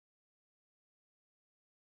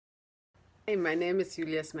Hey, my name is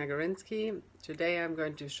Julia Smagorinsky. Today I'm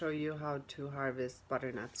going to show you how to harvest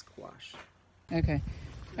butternut squash. Okay.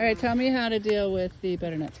 All right, tell me how to deal with the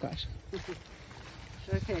butternut squash.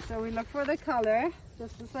 Okay, so we look for the color.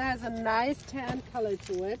 This has a nice tan color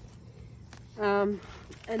to it. And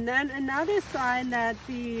then another sign that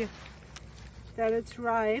it's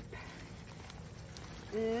ripe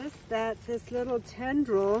is that this little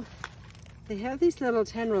tendril, they have these little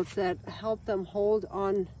tendrils that help them hold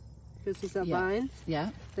on, because these are vines. Yeah.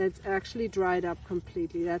 That's actually dried up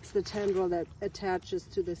completely. That's the tendril that attaches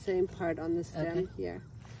to the same part on the stem here.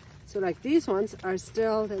 So like these ones are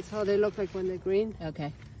still, that's how they look like when they're green.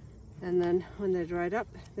 Okay. And then when they're dried up,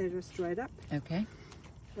 they're just dried up. Okay.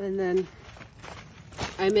 And then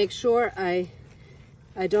I make sure I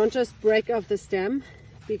don't just break off the stem,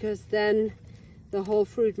 because then the whole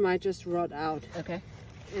fruit might just rot out. Okay.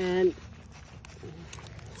 And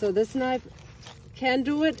so this knife can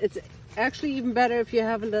do it. It's actually even better if you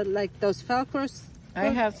have a little, like those Velcros. I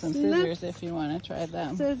have some scissors if you want to try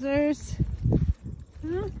them. Scissors.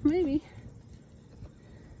 Maybe.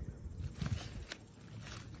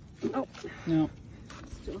 Oh. No.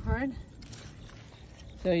 It's too hard.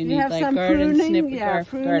 So you need like garden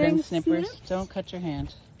snippers. Snips. Don't cut your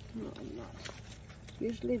hand. No, I'm not.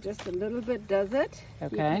 Usually just a little bit does it.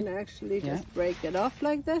 Okay. You can actually just break it off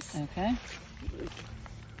like this. Okay.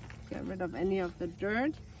 Get rid of any of the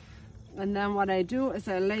dirt. And then what I do is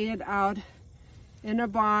I lay it out in a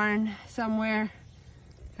barn somewhere,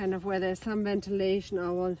 kind of where there's some ventilation. I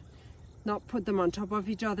will not put them on top of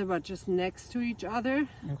each other, but just next to each other.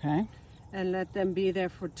 Okay. And let them be there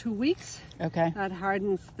for 2 weeks. Okay. That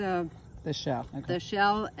hardens the shell. Okay. the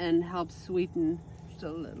shell and helps sweeten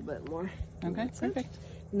still a little bit more. Okay, perfect.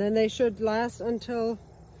 And then they should last until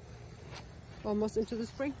almost into the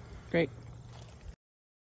spring. Great.